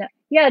then,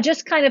 yeah,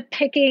 just kind of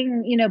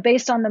picking, you know,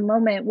 based on the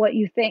moment, what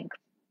you think.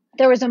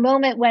 There was a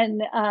moment when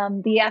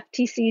the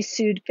FTC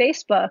sued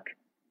Facebook,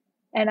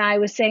 and I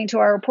was saying to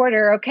our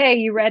reporter, okay,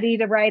 you ready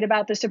to write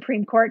about the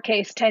Supreme Court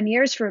case 10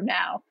 years from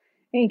now?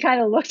 And he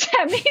kind of looked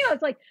at me. I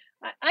was like,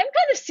 I'm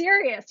kind of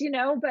serious, you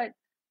know, but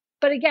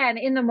again,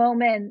 in the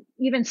moment,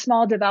 even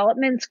small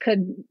developments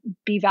could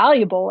be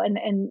valuable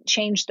and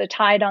change the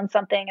tide on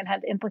something and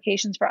have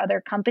implications for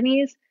other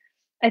companies.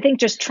 I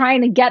think just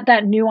trying to get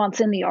that nuance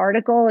in the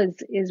article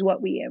is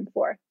what we aim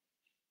for.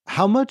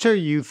 How much are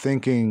you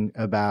thinking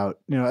about,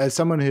 you know, as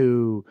someone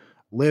who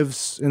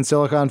lives in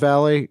Silicon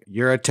Valley,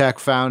 you're a tech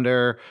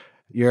founder,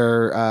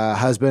 your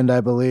husband, I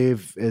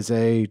believe, is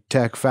a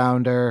tech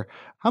founder.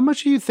 How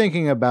much are you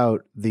thinking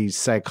about the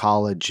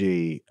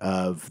psychology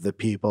of the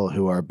people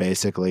who are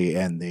basically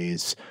in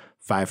these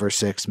 5 or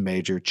 6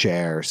 major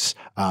chairs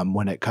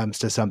when it comes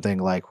to something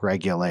like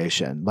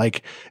regulation.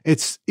 Like,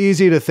 it's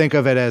easy to think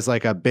of it as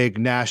like a big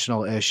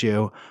national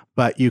issue,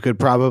 but you could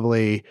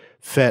probably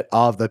fit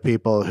all of the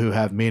people who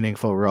have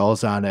meaningful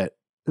roles on it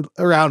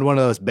around one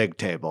of those big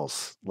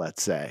tables,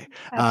 let's say.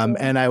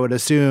 And I would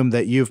assume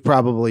that you've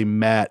probably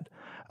met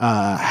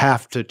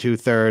half to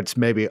 2/3,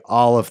 maybe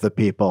all of the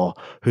people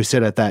who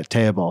sit at that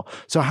table.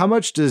 So how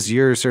much does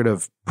your sort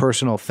of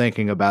personal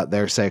thinking about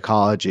their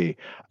psychology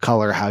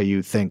color how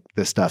you think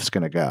this stuff's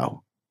going to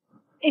go?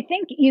 I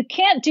think you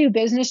can't do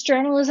business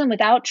journalism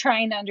without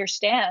trying to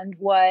understand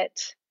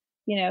what,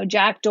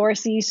 Jack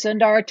Dorsey,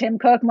 Sundar, Tim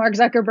Cook, Mark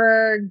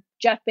Zuckerberg,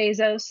 Jeff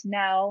Bezos,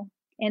 now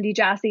Andy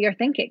Jassy are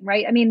thinking,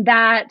 right? I mean,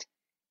 that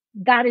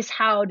is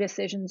how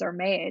decisions are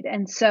made.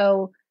 And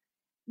so,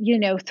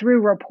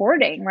 through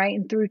reporting, right,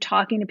 and through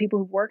talking to people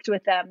who've worked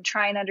with them,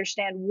 trying to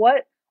understand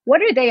what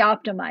are they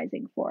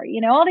optimizing for?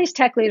 All these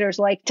tech leaders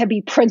like to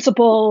be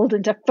principled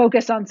and to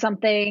focus on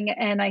something.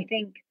 And I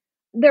think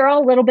they're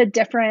all a little bit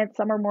different.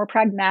 Some are more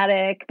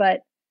pragmatic,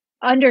 but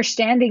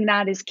understanding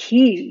that is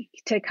key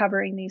to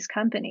covering these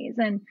companies.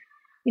 And,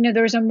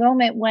 there was a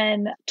moment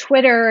when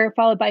Twitter,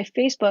 followed by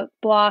Facebook,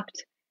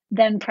 blocked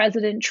then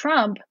President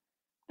Trump.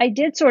 I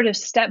did sort of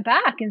step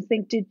back and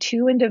think, did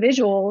two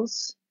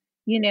individuals,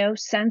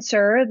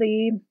 censor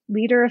the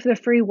leader of the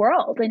free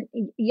world? And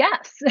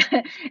yes.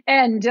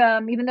 And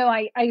even though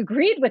I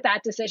agreed with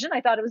that decision,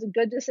 I thought it was a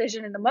good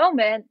decision in the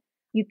moment.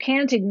 You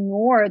can't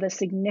ignore the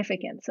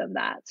significance of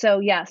that. So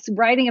yes,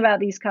 writing about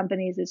these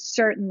companies is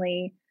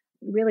certainly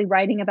really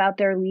writing about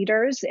their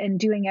leaders and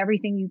doing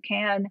everything you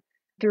can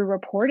through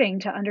reporting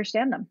to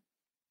understand them.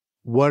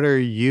 What are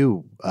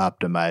you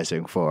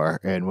optimizing for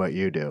in what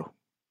you do?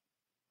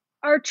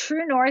 Our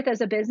true north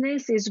as a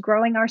business is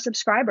growing our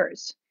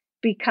subscribers,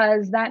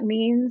 because that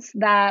means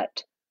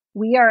that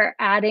we are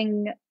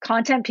adding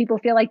content people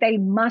feel like they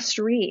must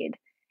read.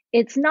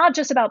 It's not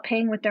just about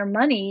paying with their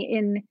money.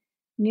 In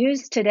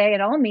news today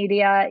and all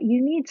media,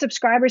 you need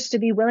subscribers to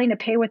be willing to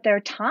pay with their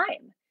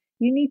time.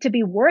 You need to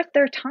be worth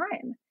their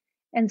time.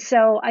 And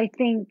so I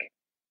think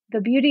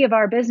the beauty of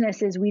our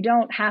business is we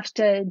don't have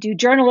to do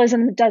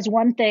journalism that does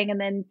one thing and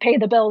then pay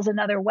the bills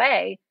another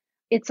way.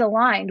 It's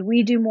aligned.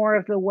 We do more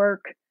of the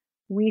work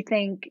we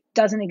think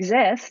doesn't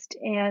exist,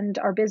 and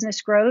our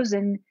business grows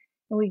and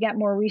we get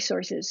more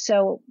resources.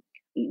 So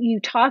you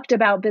talked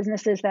about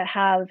businesses that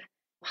have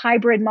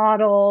hybrid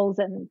models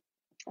and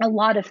a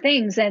lot of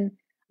things. And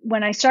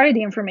when I started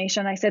the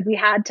information, I said we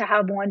had to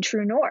have one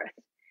true north,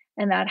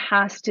 and that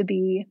has to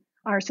be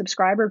our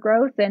subscriber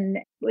growth. And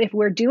if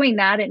we're doing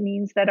that, it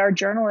means that our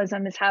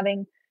journalism is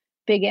having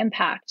big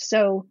impact.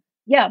 So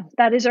yeah,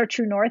 that is our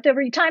true north.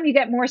 Every time you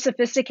get more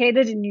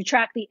sophisticated and you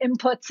track the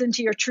inputs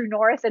into your true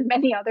north and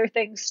many other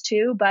things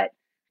too, but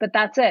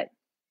that's it.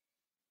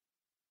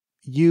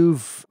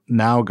 You've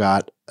now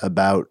got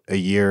about a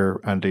year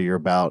under your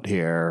belt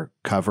here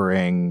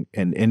covering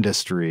an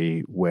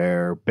industry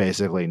where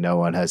basically no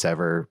one has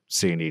ever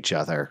seen each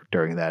other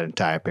during that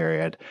entire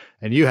period,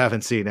 and you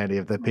haven't seen any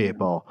of the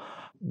people.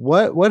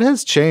 What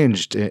has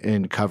changed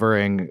in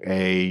covering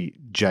a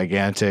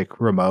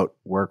gigantic remote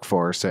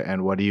workforce,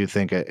 and what do you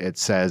think it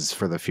says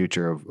for the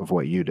future of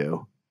what you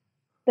do?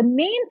 The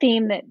main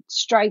theme that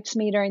strikes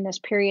me during this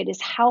period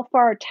is how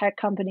far tech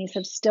companies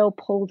have still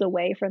pulled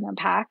away from the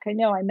pack. I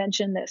know I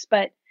mentioned this,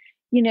 but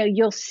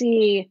you'll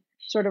see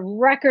sort of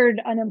record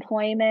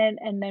unemployment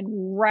and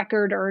then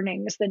record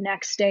earnings the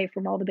next day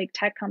from all the big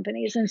tech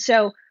companies. And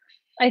so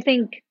I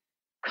think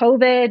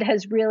COVID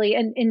has really,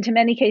 and into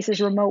many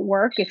cases, remote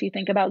work, if you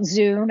think about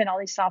Zoom and all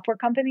these software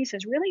companies,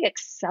 has really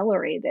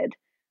accelerated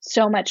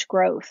so much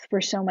growth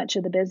for so much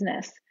of the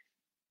business.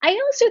 I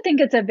also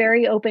think it's a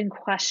very open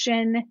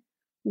question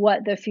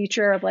what the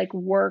future of like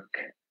work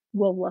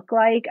will look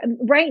like.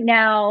 Right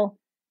now,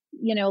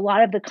 a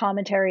lot of the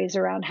commentary is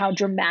around how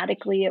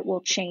dramatically it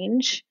will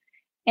change.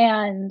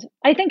 And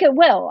I think it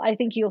will. I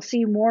think you'll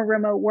see more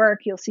remote work.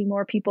 You'll see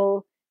more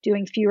people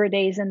doing fewer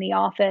days in the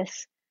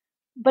office.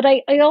 But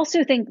I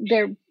also think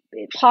there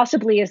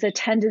possibly is a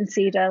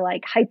tendency to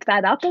like hype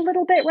that up a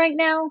little bit right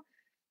now.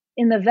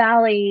 In the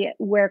Valley,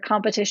 where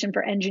competition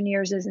for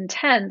engineers is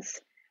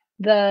intense,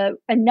 the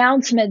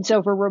announcements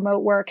over remote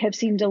work have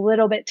seemed a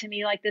little bit to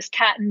me like this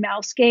cat and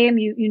mouse game.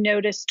 You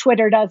notice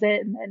Twitter does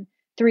it, and then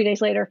 3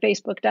 days later,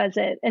 Facebook does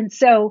it. And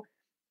so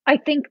I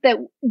think that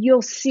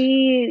you'll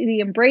see the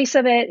embrace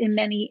of it in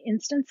many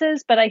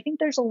instances, but I think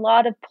there's a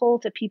lot of pull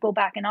to people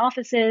back in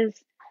offices.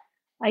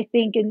 I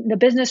think in the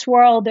business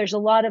world, there's a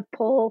lot of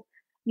pull,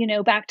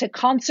 back to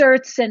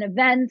concerts and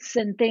events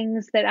and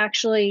things that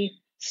actually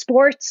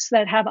sports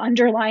that have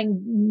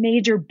underlying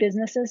major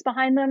businesses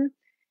behind them.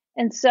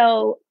 And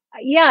so,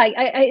 yeah,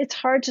 it's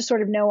hard to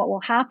sort of know what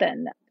will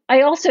happen.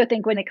 I also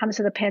think when it comes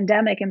to the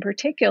pandemic in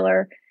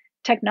particular,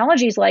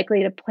 technology is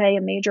likely to play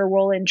a major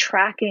role in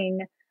tracking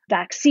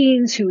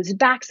vaccines, who is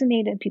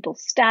vaccinated,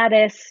 people's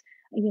status.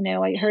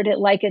 I heard it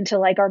likened to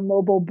like our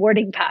mobile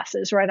boarding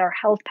passes, right? Our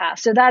health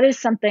pass. So that is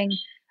something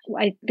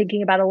I'm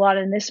thinking about a lot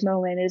in this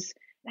moment, is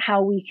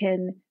how we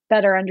can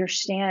better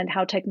understand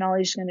how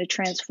technology is going to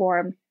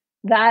transform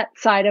that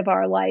side of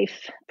our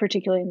life,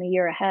 particularly in the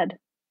year ahead.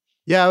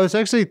 Yeah, I was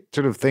actually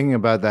sort of thinking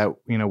about that,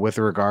 with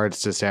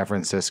regards to San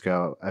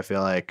Francisco. I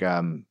feel like,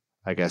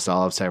 I guess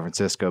all of San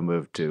Francisco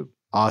moved to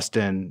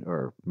Austin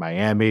or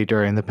Miami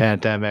during the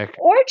pandemic.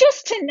 Or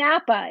just to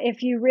Napa,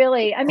 if you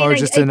really, I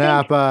think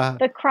Napa.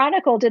 The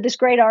Chronicle did this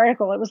great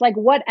article. It was like,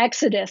 what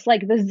exodus?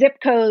 Like the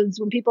zip codes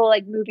when people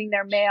like moving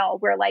their mail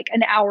were like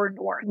an hour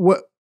north.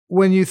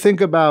 When you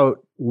think about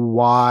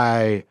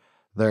why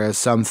there is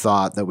some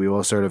thought that we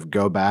will sort of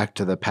go back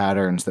to the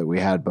patterns that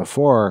we had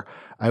before,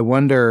 I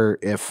wonder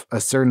if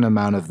a certain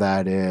amount of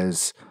that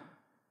is,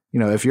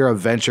 if you're a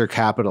venture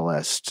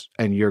capitalist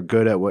and you're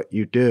good at what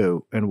you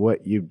do, and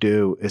what you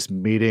do is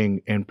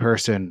meeting in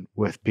person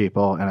with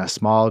people in a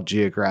small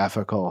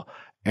geographical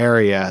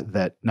area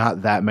that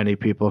not that many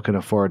people can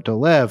afford to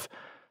live,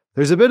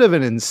 there's a bit of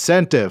an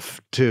incentive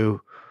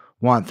to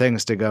want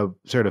things to go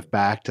sort of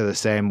back to the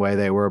same way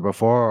they were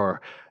before,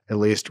 or at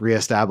least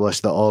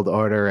reestablish the old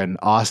order in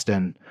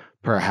Austin,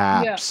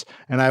 perhaps. Yeah.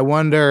 And I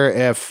wonder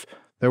if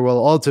there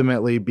will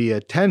ultimately be a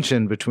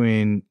tension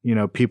between,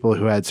 people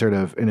who had sort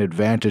of an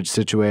advantage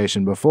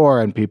situation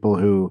before and people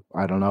who,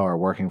 I don't know, are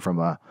working from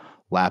a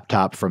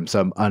laptop from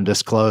some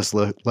undisclosed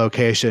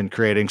location,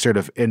 creating sort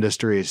of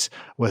industries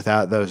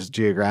without those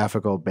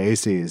geographical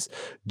bases.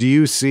 Do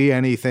you see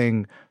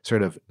anything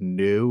sort of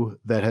new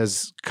that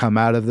has come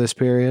out of this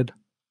period?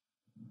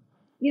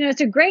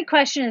 It's a great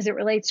question as it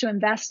relates to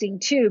investing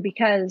too,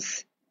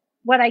 because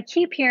what I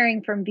keep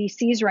hearing from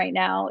VCs right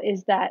now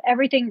is that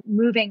everything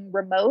moving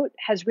remote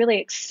has really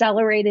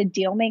accelerated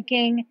deal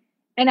making,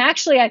 and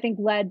actually I think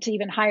led to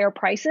even higher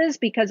prices,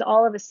 because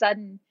all of a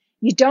sudden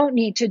you don't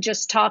need to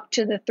just talk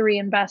to the 3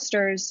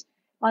 investors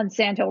on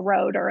Sand Hill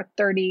Road or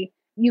 30.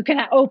 You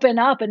can open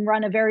up and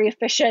run a very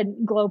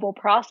efficient global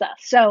process.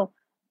 So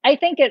I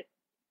think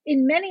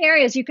in many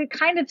areas you could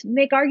kind of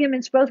make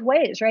arguments both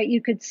ways, right?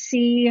 You could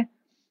see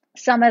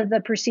some of the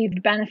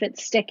perceived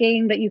benefits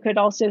sticking, but you could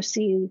also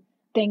see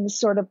things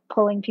sort of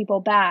pulling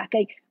people back.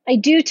 I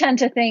do tend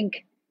to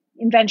think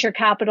in venture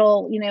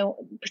capital,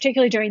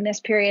 particularly during this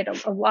period,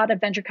 a lot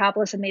of venture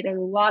capitalists have made a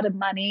lot of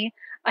money.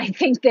 I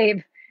think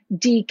they've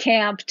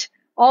decamped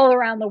all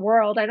around the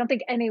world. I don't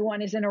think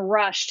anyone is in a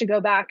rush to go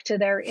back to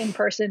their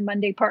in-person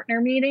Monday partner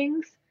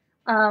meetings.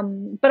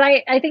 But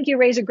I think you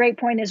raise a great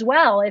point as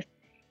well.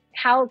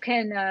 How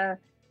can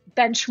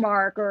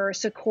Benchmark or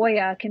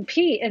Sequoia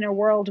compete in a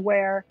world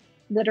where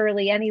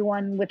literally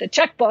anyone with a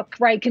checkbook,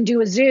 right, can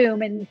do a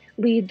Zoom and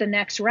lead the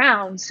next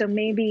round? So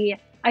maybe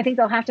I think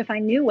they'll have to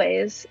find new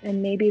ways,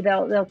 and maybe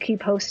they'll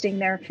keep hosting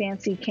their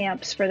fancy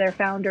camps for their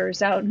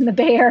founders out in the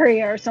Bay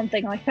Area or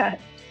something like that.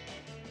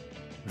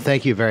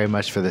 Thank you very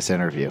much for this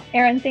interview.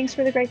 Aaron, thanks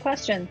for the great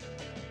question.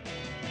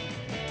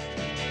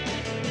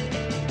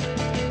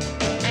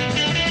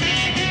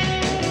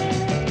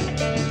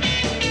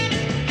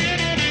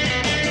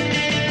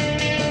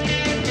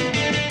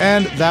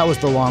 And that was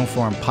the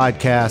Longform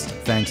Podcast.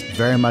 Thanks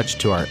very much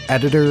to our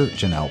editor,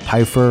 Janelle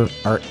Pfeiffer,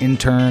 our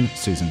intern,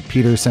 Susan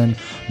Peterson,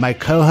 my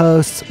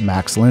co-hosts,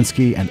 Max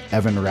Linsky and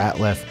Evan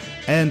Ratliff,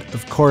 and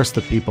of course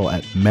the people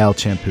at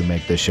MailChimp who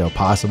make this show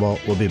possible.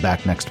 We'll be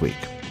back next week.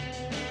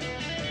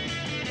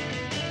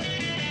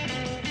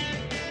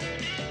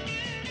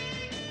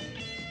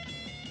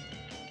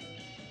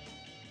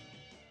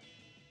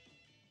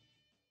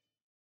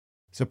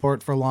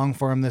 Support for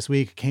Longform this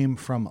week came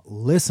from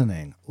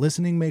Listening.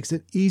 Listening makes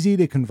it easy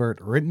to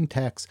convert written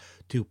text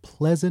to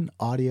pleasant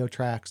audio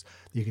tracks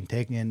that you can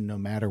take in no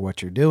matter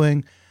what you're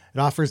doing. It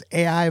offers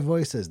AI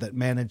voices that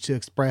manage to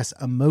express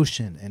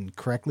emotion and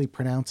correctly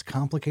pronounce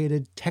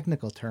complicated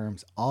technical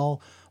terms,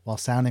 all while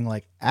sounding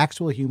like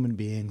actual human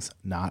beings,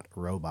 not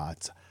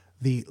robots.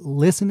 The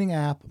Listening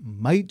app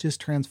might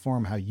just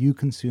transform how you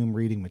consume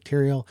reading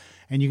material,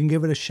 and you can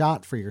give it a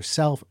shot for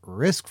yourself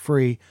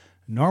risk-free.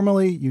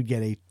 Normally, you'd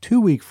get a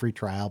 2-week free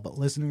trial, but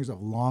listeners of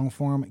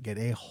Longform get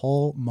a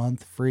whole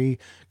month free.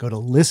 Go to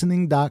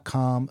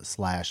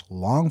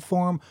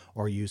listening.com/longform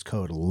or use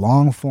code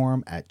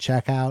LONGFORM at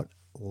checkout.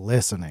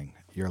 Listening.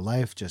 Your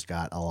life just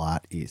got a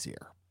lot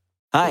easier.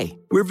 Hi,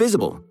 we're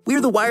Visible.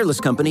 We're the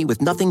wireless company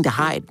with nothing to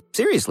hide.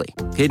 Seriously.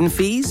 Hidden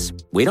fees?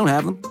 We don't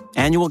have them.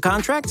 Annual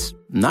contracts?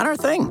 Not our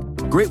thing.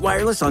 Great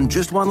wireless on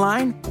just one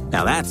line?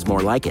 Now that's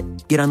more like it.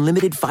 Get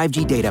unlimited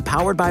 5G data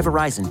powered by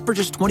Verizon for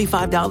just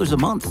 $25 a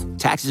month.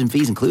 Taxes and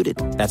fees included.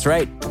 That's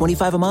right,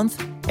 $25 a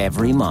month,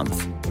 every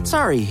month.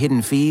 Sorry,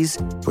 hidden fees.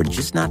 We're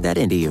just not that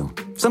into you.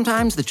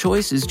 Sometimes the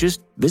choice is just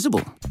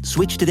Visible.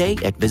 Switch today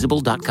at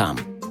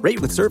Visible.com.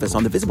 Rate with service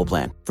on the Visible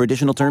plan. For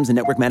additional terms and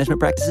network management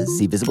practices,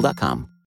 see Visible.com.